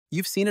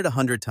You've seen it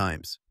 100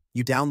 times.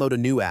 You download a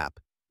new app,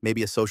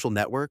 maybe a social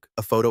network,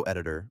 a photo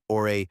editor,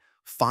 or a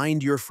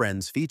Find Your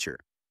Friends feature.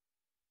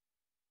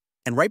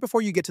 And right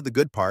before you get to the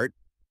good part,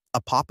 a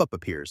pop-up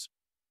appears.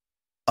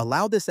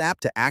 Allow this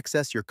app to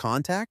access your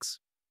contacts?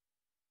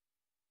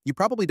 You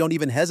probably don't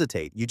even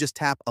hesitate. You just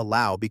tap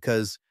Allow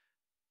because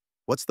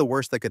what's the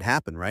worst that could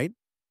happen, right?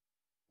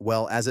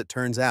 Well, as it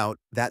turns out,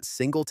 that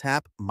single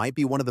tap might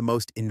be one of the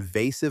most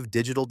invasive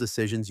digital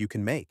decisions you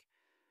can make.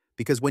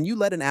 Because when you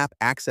let an app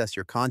access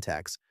your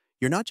contacts,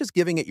 you're not just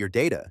giving it your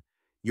data,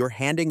 you're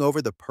handing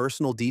over the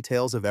personal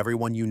details of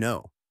everyone you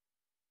know.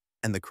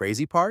 And the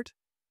crazy part?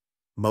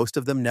 Most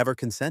of them never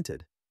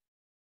consented.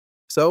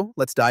 So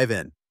let's dive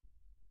in.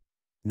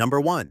 Number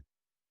 1.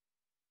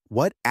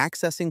 What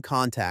accessing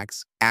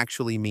contacts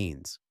actually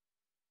means.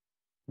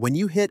 When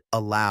you hit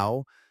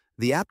Allow,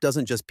 the app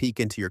doesn't just peek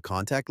into your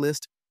contact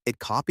list, it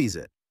copies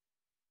it.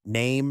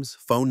 Names,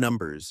 phone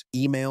numbers,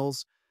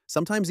 emails,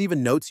 sometimes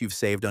even notes you've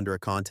saved under a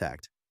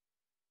contact.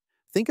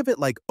 Think of it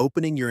like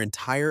opening your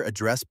entire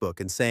address book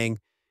and saying,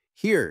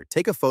 "Here,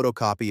 take a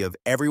photocopy of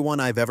everyone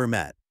I've ever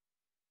met."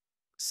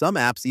 Some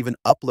apps even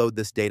upload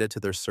this data to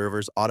their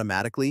servers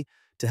automatically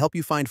to help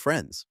you find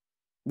friends.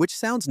 Which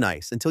sounds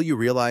nice until you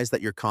realize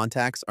that your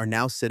contacts are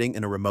now sitting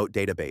in a remote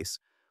database,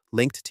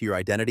 linked to your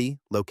identity,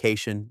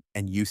 location,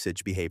 and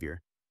usage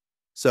behavior.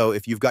 So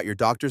if you've got your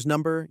doctor's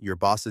number, your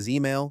boss's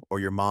email, or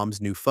your mom's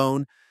new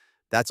phone,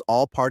 that's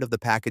all part of the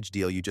package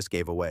deal you just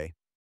gave away.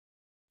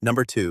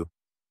 Number 2.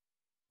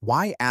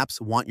 Why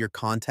apps want your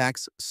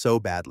contacts so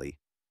badly?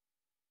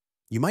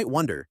 You might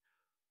wonder,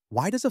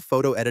 why does a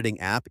photo editing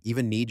app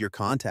even need your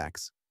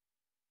contacts?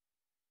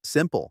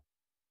 Simple.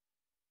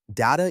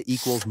 Data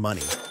equals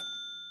money.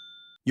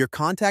 Your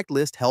contact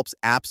list helps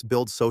apps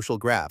build social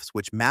graphs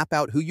which map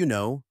out who you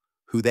know,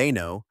 who they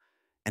know,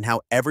 and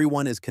how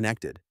everyone is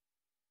connected.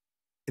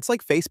 It's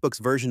like Facebook's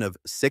version of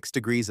 6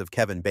 Degrees of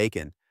Kevin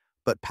Bacon,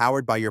 but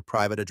powered by your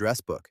private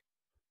address book.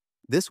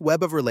 This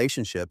web of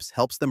relationships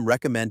helps them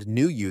recommend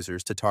new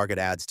users to target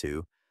ads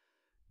to,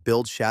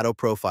 build shadow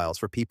profiles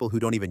for people who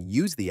don't even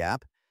use the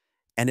app,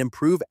 and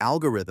improve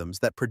algorithms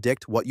that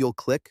predict what you'll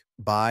click,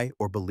 buy,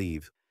 or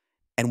believe.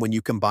 And when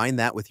you combine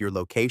that with your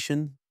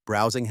location,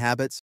 browsing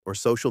habits, or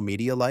social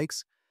media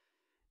likes,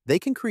 they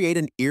can create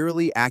an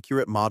eerily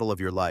accurate model of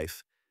your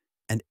life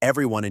and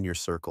everyone in your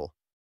circle.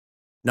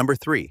 Number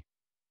 3.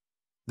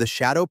 The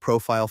shadow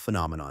profile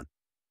phenomenon.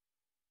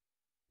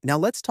 Now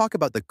let's talk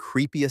about the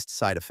creepiest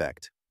side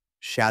effect,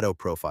 shadow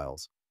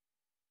profiles.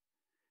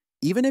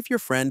 Even if your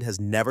friend has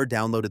never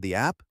downloaded the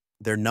app,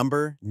 their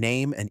number,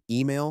 name, and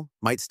email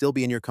might still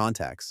be in your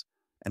contacts,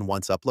 and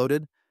once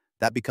uploaded,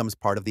 that becomes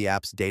part of the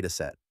app's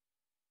dataset.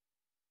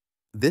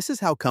 This is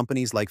how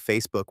companies like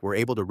Facebook were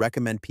able to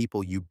recommend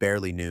people you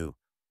barely knew,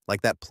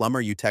 like that plumber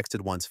you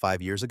texted once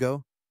 5 years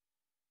ago.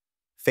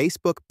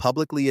 Facebook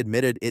publicly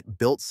admitted it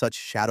built such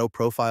shadow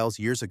profiles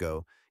years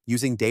ago,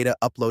 using data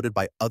uploaded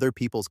by other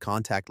people's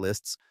contact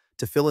lists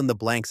to fill in the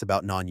blanks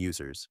about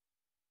non-users.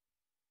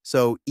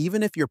 So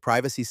even if your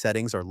privacy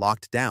settings are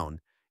locked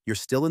down, you're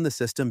still in the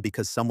system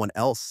because someone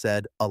else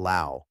said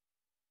allow.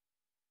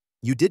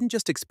 You didn't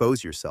just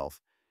expose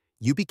yourself,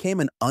 you became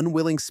an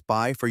unwilling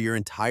spy for your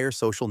entire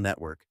social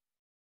network.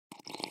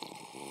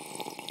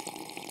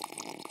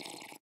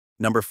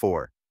 Number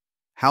 4.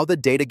 How the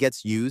data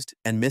gets used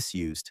and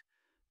misused.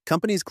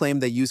 Companies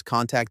claim they use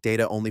contact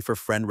data only for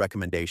friend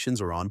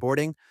recommendations or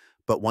onboarding,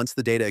 but once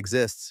the data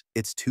exists,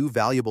 it's too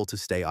valuable to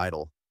stay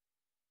idle.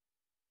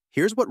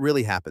 Here's what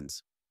really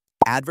happens.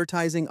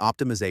 Advertising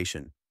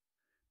optimization.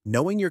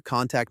 Knowing your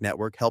contact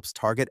network helps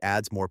target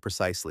ads more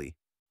precisely.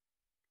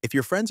 If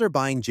your friends are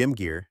buying gym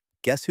gear,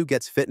 guess who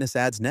gets fitness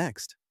ads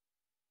next?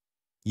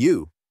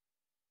 You.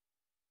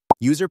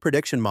 User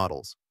prediction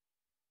models.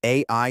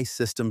 AI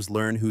systems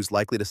learn who's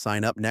likely to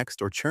sign up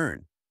next or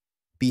churn.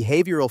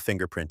 Behavioral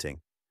fingerprinting.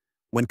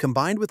 When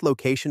combined with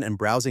location and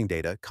browsing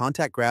data,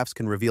 contact graphs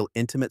can reveal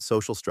intimate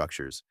social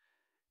structures,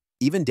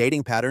 even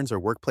dating patterns or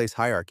workplace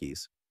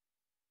hierarchies.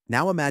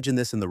 Now imagine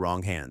this in the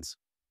wrong hands.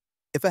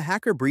 If a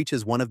hacker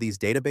breaches one of these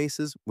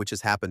databases, which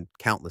has happened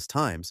countless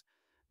times,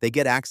 they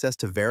get access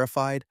to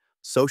verified,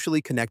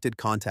 socially connected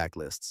contact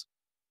lists.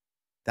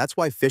 That's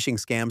why phishing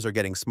scams are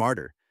getting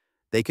smarter.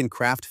 They can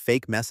craft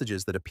fake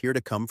messages that appear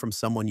to come from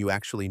someone you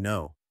actually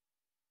know.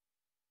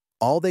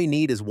 All they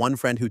need is one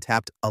friend who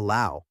tapped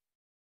allow.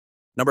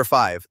 Number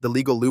 5, the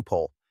legal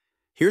loophole.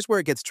 Here's where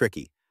it gets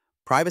tricky.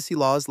 Privacy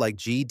laws like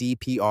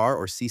GDPR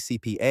or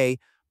CCPA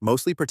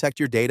mostly protect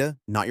your data,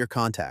 not your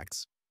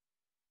contacts.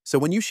 So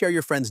when you share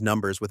your friends'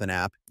 numbers with an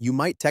app, you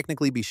might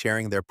technically be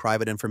sharing their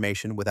private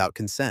information without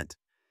consent.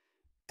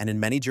 And in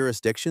many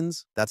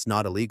jurisdictions, that's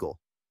not illegal.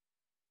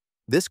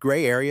 This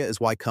gray area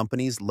is why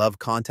companies love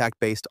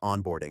contact-based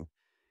onboarding.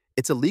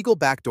 It's a legal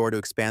backdoor to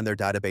expand their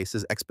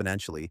databases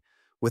exponentially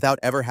without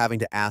ever having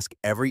to ask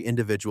every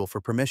individual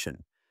for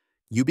permission.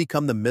 You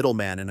become the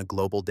middleman in a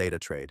global data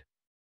trade.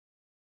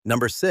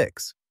 Number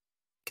 6.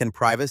 Can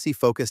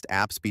privacy-focused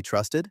apps be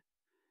trusted?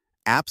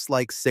 Apps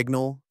like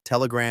Signal,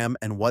 Telegram,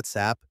 and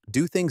WhatsApp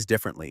do things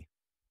differently,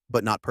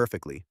 but not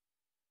perfectly.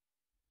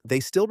 they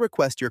still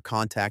request your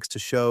contacts to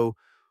show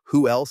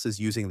who else is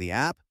using the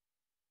app.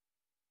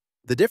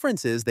 The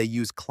difference is they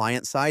use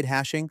client-side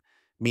hashing,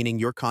 meaning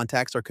your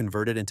contacts are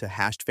converted into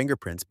hashed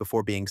fingerprints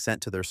before being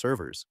sent to their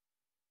servers.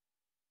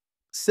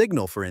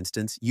 Signal, for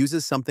instance,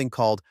 uses something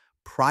called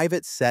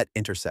private set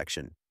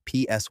intersection,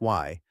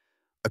 PSY,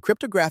 a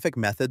cryptographic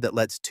method that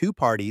lets two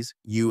parties,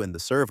 you and the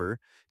server,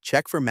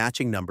 check for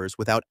matching numbers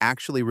without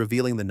actually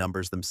revealing the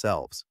numbers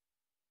themselves.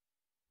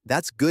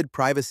 That's good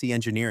privacy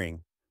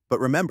engineering, but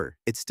remember,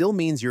 it still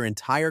means your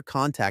entire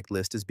contact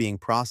list is being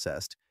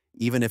processed,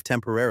 even if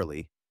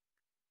temporarily.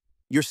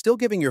 You're still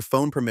giving your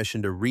phone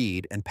permission to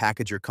read and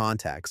package your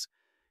contacts.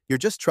 You're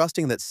just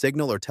trusting that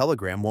Signal or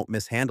Telegram won't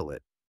mishandle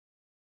it.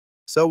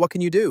 So what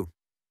can you do?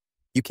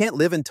 You can't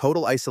live in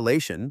total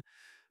isolation,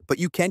 but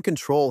you can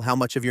control how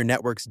much of your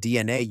network's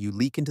DNA you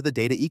leak into the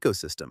data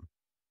ecosystem.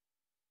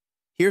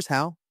 Here's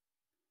how.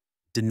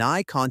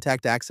 Deny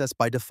contact access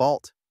by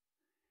default.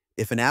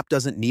 If an app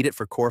doesn't need it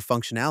for core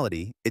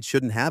functionality, it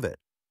shouldn't have it.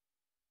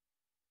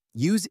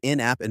 Use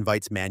in-app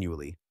invites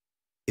manually.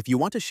 If you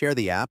want to share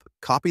the app,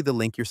 copy the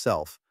link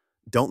yourself.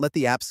 Don't let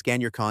the app scan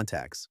your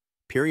contacts.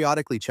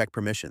 Periodically check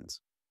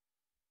permissions.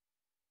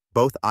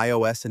 Both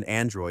iOS and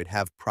Android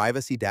have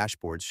privacy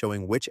dashboards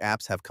showing which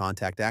apps have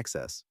contact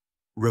access.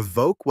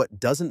 Revoke what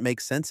doesn't make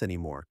sense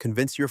anymore.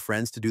 Convince your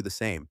friends to do the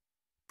same.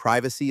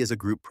 Privacy is a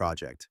group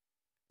project.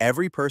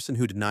 Every person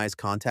who denies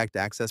contact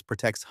access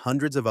protects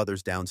hundreds of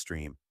others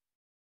downstream.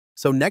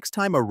 So next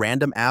time a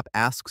random app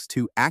asks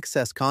to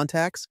access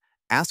contacts,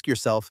 ask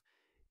yourself,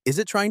 is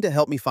it trying to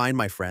help me find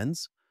my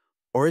friends?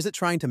 Or is it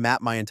trying to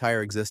map my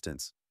entire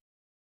existence?